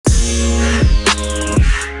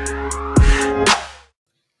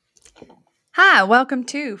Hi, welcome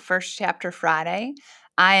to First Chapter Friday.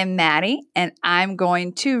 I am Maddie, and I'm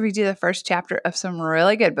going to read you the first chapter of some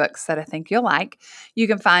really good books that I think you'll like. You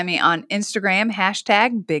can find me on Instagram,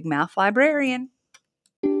 #BigMouthLibrarian.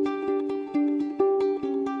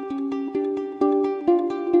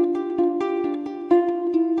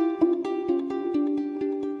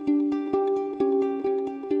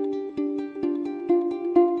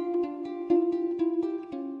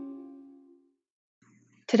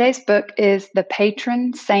 Today's book is The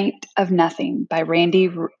Patron Saint of Nothing by Randy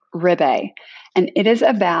Ribay. And it is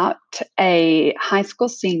about a high school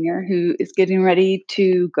senior who is getting ready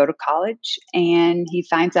to go to college. And he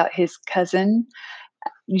finds out his cousin,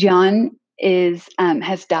 John,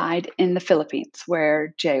 has died in the Philippines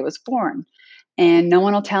where Jay was born. And no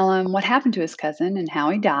one will tell him what happened to his cousin and how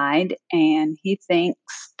he died. And he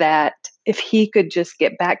thinks that if he could just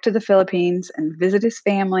get back to the Philippines and visit his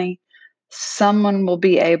family, someone will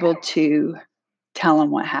be able to tell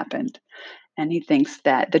him what happened. And he thinks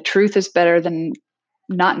that the truth is better than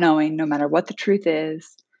not knowing, no matter what the truth is.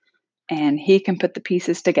 And he can put the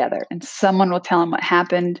pieces together, and someone will tell him what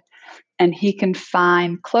happened, and he can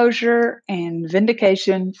find closure and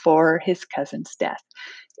vindication for his cousin's death.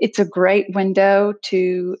 It's a great window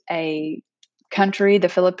to a country, the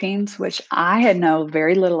Philippines, which I had know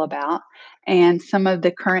very little about, and some of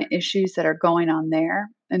the current issues that are going on there,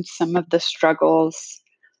 and some of the struggles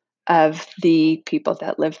of the people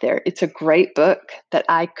that live there. It's a great book that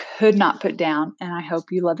I could not put down, and I hope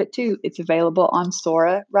you love it too. It's available on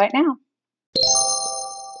Sora right now.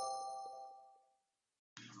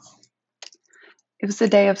 It was a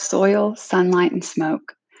day of soil, sunlight, and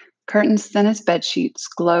smoke. Curtains thin as bedsheets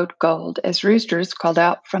glowed gold as roosters called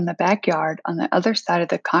out from the backyard on the other side of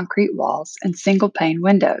the concrete walls and single-pane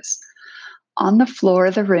windows. On the floor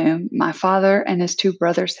of the room my father and his two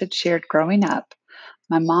brothers had shared growing up,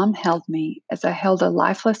 my mom held me as I held a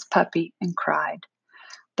lifeless puppy and cried.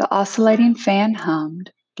 The oscillating fan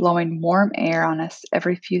hummed, blowing warm air on us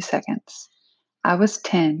every few seconds. I was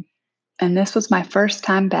 10, and this was my first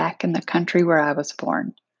time back in the country where I was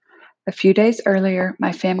born. A few days earlier,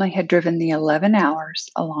 my family had driven the 11 hours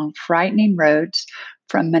along frightening roads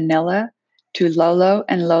from Manila to Lolo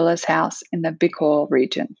and Lola's house in the Bicol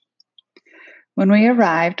region. When we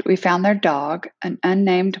arrived, we found their dog, an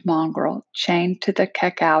unnamed mongrel, chained to the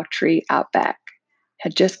cacao tree out back,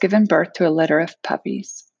 had just given birth to a litter of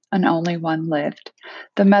puppies, and only one lived.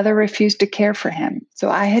 The mother refused to care for him, so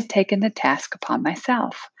I had taken the task upon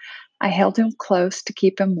myself. I held him close to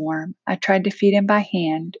keep him warm. I tried to feed him by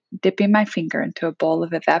hand, dipping my finger into a bowl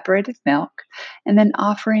of evaporated milk and then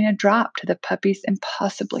offering a drop to the puppy's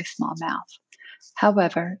impossibly small mouth.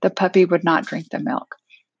 However, the puppy would not drink the milk,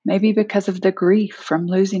 maybe because of the grief from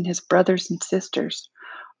losing his brothers and sisters,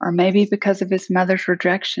 or maybe because of his mother's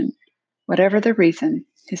rejection. Whatever the reason,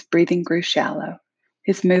 his breathing grew shallow.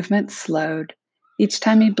 His movements slowed. Each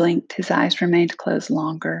time he blinked, his eyes remained closed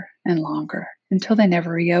longer and longer until they never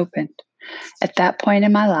reopened. At that point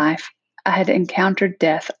in my life, I had encountered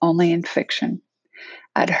death only in fiction.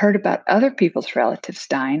 I'd heard about other people's relatives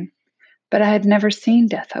dying, but I had never seen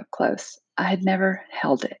death up close. I had never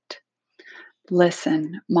held it.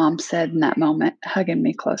 Listen, Mom said in that moment, hugging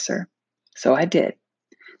me closer. So I did,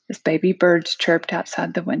 as baby birds chirped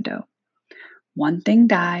outside the window. One thing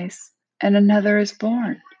dies, and another is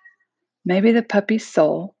born. Maybe the puppy's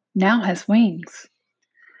soul now has wings.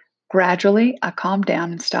 Gradually, I calmed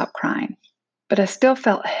down and stopped crying, but I still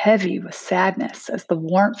felt heavy with sadness as the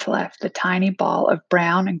warmth left the tiny ball of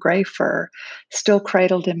brown and gray fur still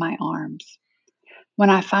cradled in my arms. When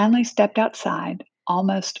I finally stepped outside,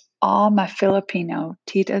 almost all my Filipino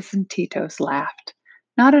titas and titos laughed.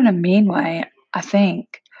 Not in a mean way, I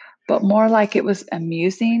think, but more like it was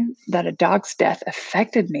amusing that a dog's death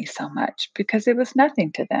affected me so much because it was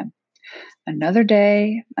nothing to them. Another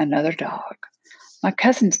day, another dog. My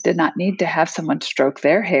cousins did not need to have someone stroke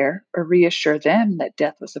their hair or reassure them that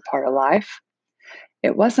death was a part of life.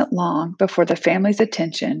 It wasn't long before the family's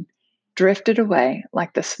attention drifted away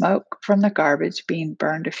like the smoke from the garbage being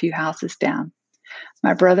burned a few houses down.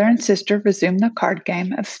 My brother and sister resumed the card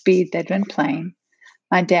game of speed they'd been playing.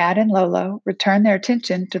 My dad and Lolo returned their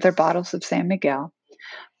attention to their bottles of San Miguel.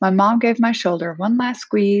 My mom gave my shoulder one last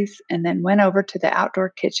squeeze and then went over to the outdoor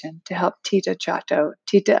kitchen to help Tita Chato,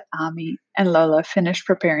 Tita Ami, and Lola finish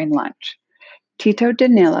preparing lunch. Tito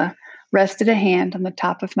Danila rested a hand on the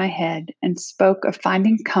top of my head and spoke of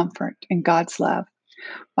finding comfort in God's love,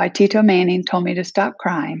 while Tito Manning told me to stop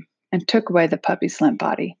crying and took away the puppy's limp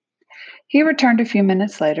body. He returned a few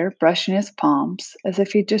minutes later, brushing his palms as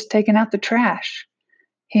if he'd just taken out the trash.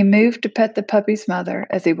 He moved to pet the puppy's mother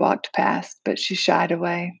as he walked past, but she shied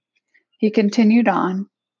away. He continued on,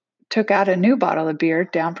 took out a new bottle of beer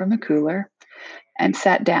down from the cooler, and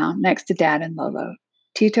sat down next to Dad and Lolo.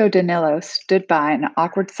 Tito Danilo stood by in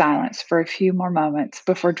awkward silence for a few more moments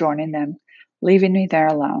before joining them, leaving me there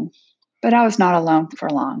alone. But I was not alone for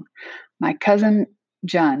long. My cousin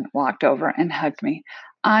Jun walked over and hugged me.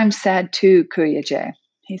 I'm sad too, Kuya,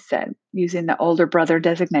 he said, using the older brother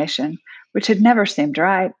designation, which had never seemed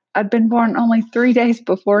right. I'd been born only 3 days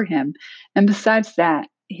before him, and besides that,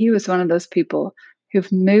 he was one of those people who've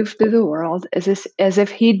moved through the world as if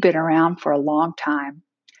he'd been around for a long time.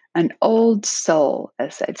 An old soul,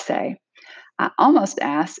 as they'd say. I almost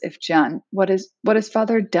asked if Jun, what his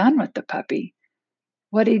father had done with the puppy,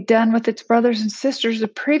 what he'd done with its brothers and sisters the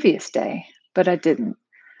previous day, but I didn't.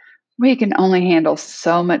 We can only handle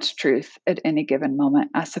so much truth at any given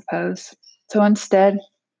moment, I suppose. So instead,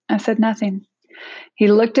 I said nothing. He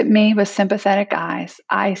looked at me with sympathetic eyes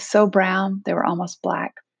so brown they were almost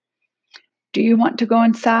black. Do you want to go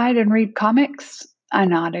inside and read comics? I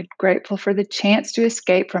nodded, grateful for the chance to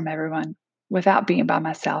escape from everyone without being by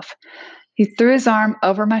myself. He threw his arm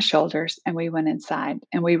over my shoulders and we went inside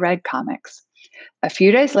and we read comics. A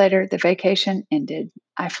few days later, the vacation ended.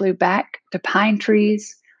 I flew back to pine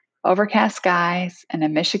trees, overcast skies, and a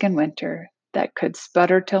Michigan winter that could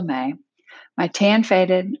sputter till May. My tan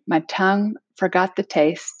faded, my tongue forgot the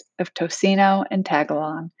taste of tocino and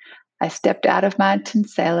tagalong. I stepped out of my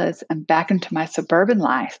tinsellas and back into my suburban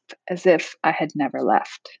life as if I had never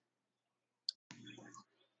left.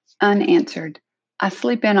 Unanswered. I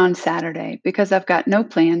sleep in on Saturday because I've got no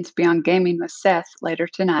plans beyond gaming with Seth later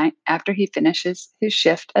tonight after he finishes his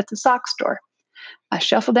shift at the sock store. I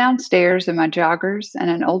shuffle downstairs in my joggers and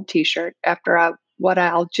an old t shirt after what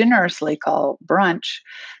I'll generously call brunch,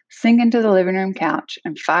 sink into the living room couch,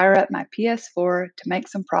 and fire up my PS4 to make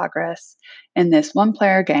some progress in this one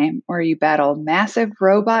player game where you battle massive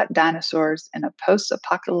robot dinosaurs in a post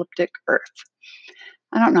apocalyptic Earth.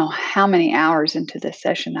 I don't know how many hours into this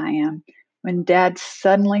session I am when Dad's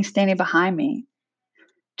suddenly standing behind me.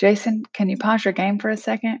 Jason, can you pause your game for a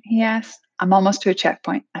second? He asks. I'm almost to a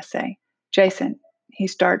checkpoint, I say. Jason, he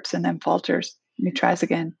starts and then falters. And he tries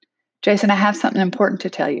again. Jason, I have something important to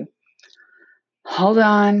tell you. Hold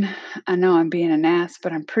on. I know I'm being an ass,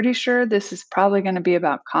 but I'm pretty sure this is probably going to be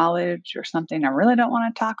about college or something I really don't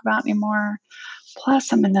want to talk about anymore.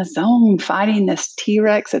 Plus, I'm in the zone fighting this T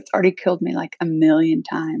Rex that's already killed me like a million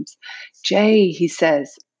times. Jay, he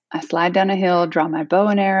says. I slide down a hill, draw my bow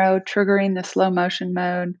and arrow, triggering the slow motion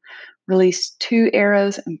mode, release two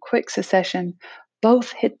arrows in quick succession.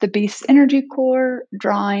 Both hit the beast's energy core,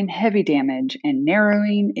 drawing heavy damage and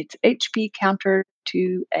narrowing its HP counter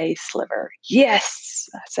to a sliver. Yes,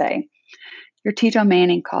 I say. Your Tito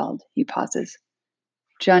Manning called. He pauses.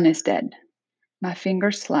 Jun is dead. My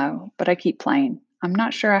fingers slow, but I keep playing. I'm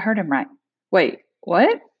not sure I heard him right. Wait,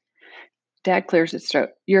 what? Dad clears his throat.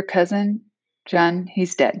 Your cousin, Jun,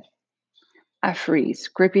 he's dead. I freeze,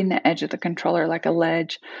 gripping the edge of the controller like a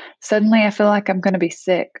ledge. Suddenly, I feel like I'm going to be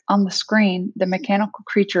sick. On the screen, the mechanical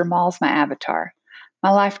creature mauls my avatar.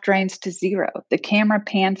 My life drains to zero. The camera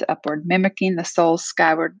pans upward, mimicking the soul's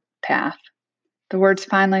skyward path. The words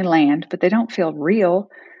finally land, but they don't feel real.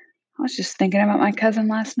 I was just thinking about my cousin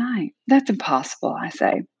last night. That's impossible, I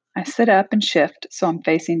say. I sit up and shift so I'm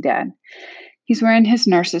facing Dad. He's wearing his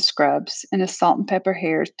nurse's scrubs, and his salt and pepper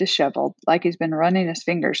hair is disheveled, like he's been running his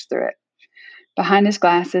fingers through it. Behind his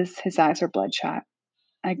glasses, his eyes are bloodshot.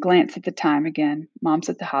 I glance at the time again. Mom's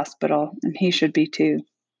at the hospital, and he should be too.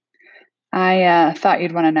 I thought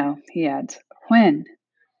you'd want to know, he adds. When?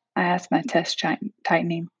 I ask, my chest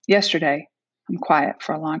tightening. Yesterday. I'm quiet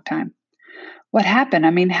for a long time. What happened?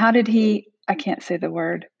 I mean, how did he? I can't say the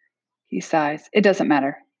word. He sighs. It doesn't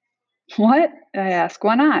matter. What? I ask.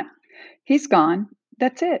 Why not? He's gone.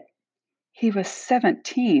 That's it. He was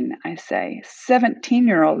 17, I say.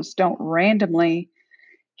 17-year-olds don't randomly.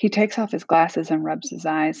 He takes off his glasses and rubs his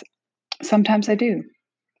eyes. Sometimes I do.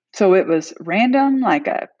 So it was random, like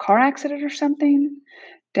a car accident or something?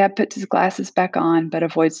 Dad puts his glasses back on, but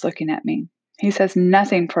avoids looking at me. He says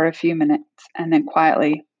nothing for a few minutes and then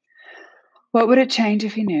quietly, what would it change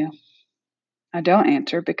if you knew? I don't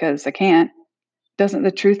answer because I can't. Doesn't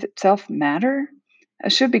the truth itself matter? I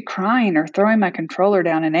should be crying or throwing my controller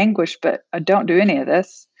down in anguish, but I don't do any of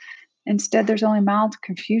this. Instead, there's only mild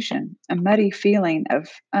confusion, a muddy feeling of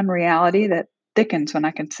unreality that thickens when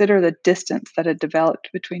I consider the distance that had developed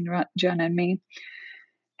between Jun and me.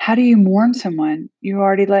 How do you mourn someone you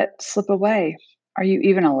already let slip away? Are you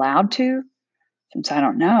even allowed to? Since I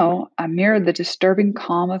don't know, I mirrored the disturbing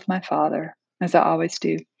calm of my father, as I always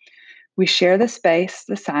do. We share the space,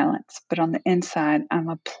 the silence, but on the inside, I'm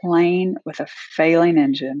a plane with a failing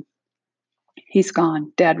engine. He's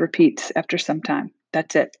gone, Dad repeats after some time.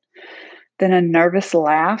 That's it. Then a nervous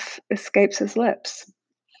laugh escapes his lips.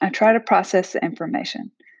 I try to process the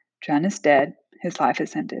information. John is dead. His life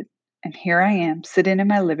has ended. And here I am, sitting in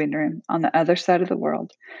my living room on the other side of the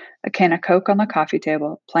world, a can of Coke on the coffee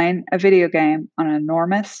table, playing a video game on an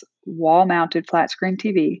enormous wall mounted flat screen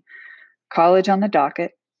TV, college on the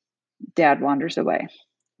docket. Dad wanders away.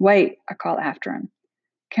 Wait, I call after him.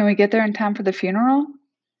 Can we get there in time for the funeral?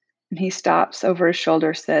 And he stops over his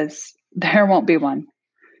shoulder, says, There won't be one.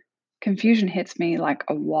 Confusion hits me like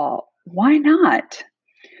a wall. Why not?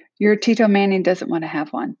 Your Tito Manning doesn't want to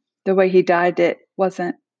have one. The way he died,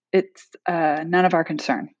 it's none of our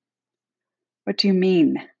concern. What do you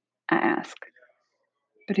mean? I ask.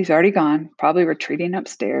 But he's already gone, probably retreating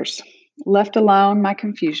upstairs. Left alone, my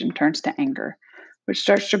confusion turns to anger, which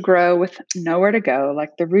starts to grow with nowhere to go,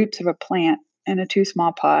 like the roots of a plant in a too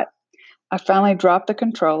small pot. I finally drop the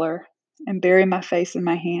controller and bury my face in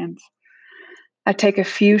my hands. I take a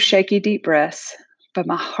few shaky, deep breaths, but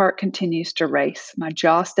my heart continues to race. My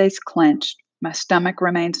jaw stays clenched. My stomach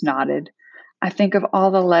remains knotted. I think of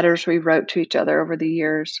all the letters we wrote to each other over the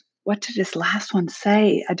years. What did his last one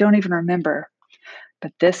say? I don't even remember.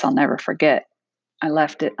 But this I'll never forget. I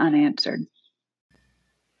left it unanswered.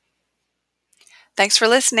 Thanks for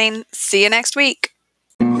listening. See you next week.